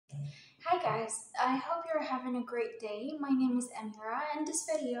guys, I hope you're having a great day. My name is Amira. In this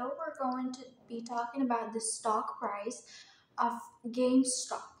video, we're going to be talking about the stock price of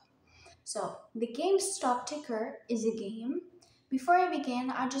GameStop. So, the GameStop ticker is a game. Before I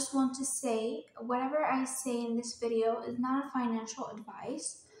begin, I just want to say whatever I say in this video is not a financial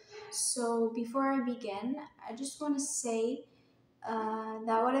advice. So, before I begin, I just want to say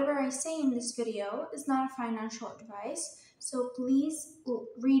that whatever I say in this video is not a financial advice, so please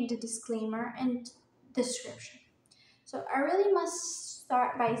read the disclaimer and description. So I really must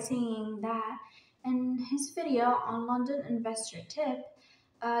start by saying that in his video on London Investor Tip,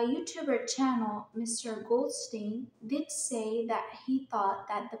 YouTuber channel Mr. Goldstein did say that he thought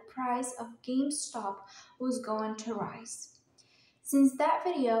that the price of GameStop was going to rise. Since that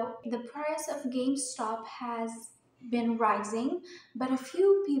video, the price of GameStop has been rising, but a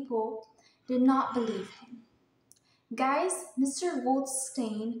few people did not believe him. Guys, Mr.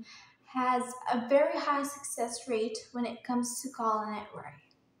 Goldstein has a very high success rate when it comes to calling it right.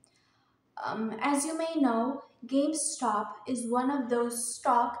 As you may know, GameStop is one of those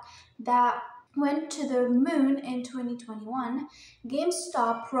stocks that went to the moon in 2021.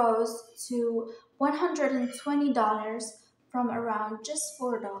 GameStop rose to $120 from around just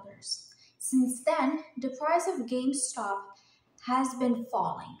 $4. Since then, the price of GameStop has been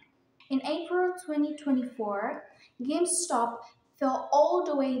falling. In April 2024, GameStop fell all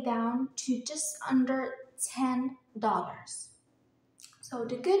the way down to just under $10. So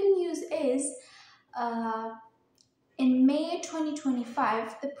the good news is, in May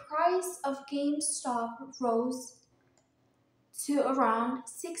 2025, the price of GameStop rose to around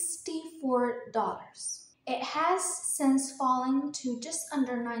 $64. It has since fallen to just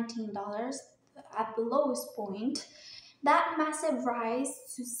under $19 at the lowest point. That massive rise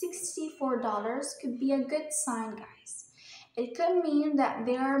to $64 could be a good sign, guys. It could mean that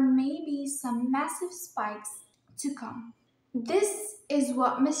there may be some massive spikes to come. This is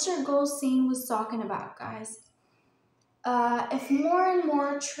what Mr. Goldstein was talking about, guys. If more and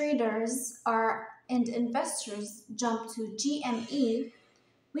more traders and investors jump to GME,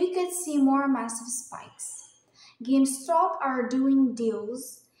 we could see more massive spikes. GameStop are doing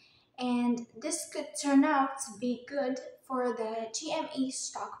deals, and this could turn out to be good for the GME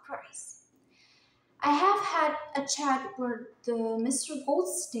stock price. I have had a chat with Mr.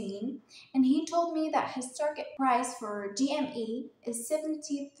 Goldstein, and he told me that his target price for GME is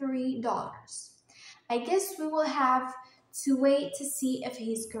 $73. I guess we will have to wait to see if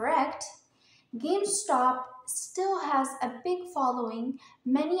he's correct. GameStop still has a big following.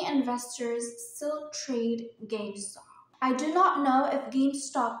 Many investors still trade GameStop. I do not know if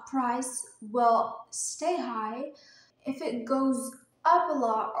GameStop price will stay high, if it goes up a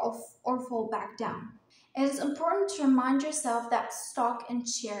lot or fall back down. It is important to remind yourself that stock and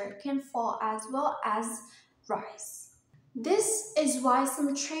share can fall as well as rise. This is why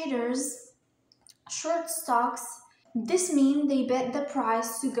some traders short stocks. This means they bet the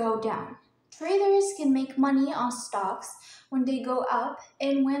price to go down. Traders can make money on stocks when they go up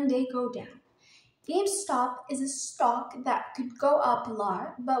and when they go down. GameStop is a stock that could go up a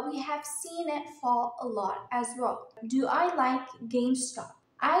lot, but we have seen it fall a lot as well. Do I like GameStop?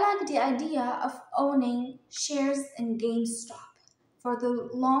 I like the idea of owning shares in GameStop for the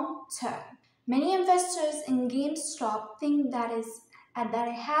long term. Many investors in GameStop think that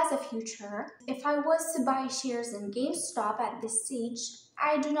it has a future. If I was to buy shares in GameStop at this stage,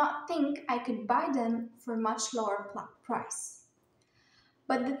 I do not think I could buy them for much lower price.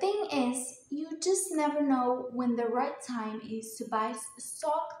 But the thing is, you just never know when the right time is to buy a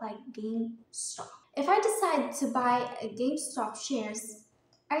stock like GameStop. If I decide to buy a GameStop shares,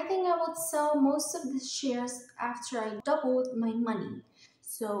 I think I would sell most of the shares after I doubled my money.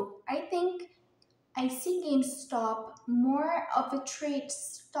 So I think I see GameStop more of a trade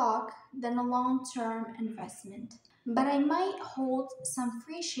stock than a long-term investment. But I might hold some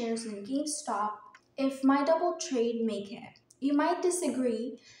free shares in GameStop if my double trade make it. You might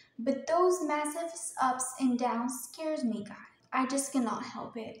disagree, but those massive ups and downs scares me, guys. I just cannot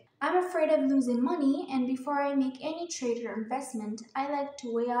help it. I'm afraid of losing money, and before I make any trade or investment, I like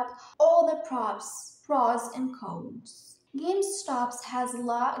to weigh up all the pros and cons. GameStop has a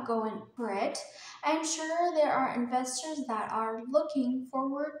lot going for it. I'm sure there are investors that are looking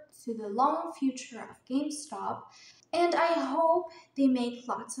forward to the long future of GameStop, and I hope they make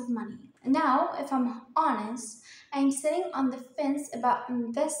lots of money. Now, if I'm honest, I'm sitting on the fence about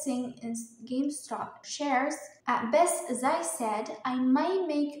investing in GameStop shares. At best, as I said, I might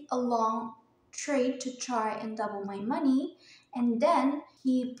make a long trade to try and double my money, and then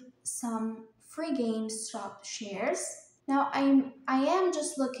keep some free GameStop shares. Now I am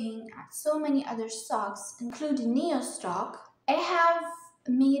just looking at so many other stocks, including Neo stock. I have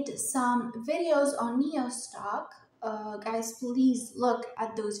made some videos on Neo stock. Guys, please look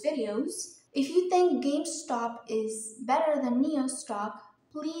at those videos. If you think GameStop is better than Neo stock,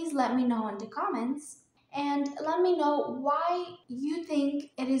 please let me know in the comments. And let me know why you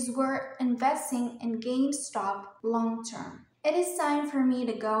think it is worth investing in GameStop long term. It is time for me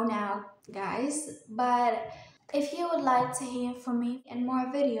to go now, guys, but if you would like to hear from me in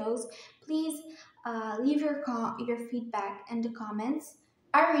more videos, please leave your feedback in the comments.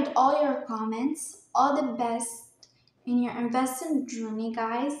 I read all your comments. All the best in your investing journey,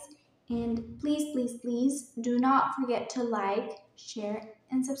 guys. And please, please, please do not forget to like, share,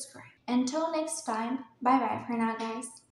 and subscribe. Until next time, bye bye for now, guys.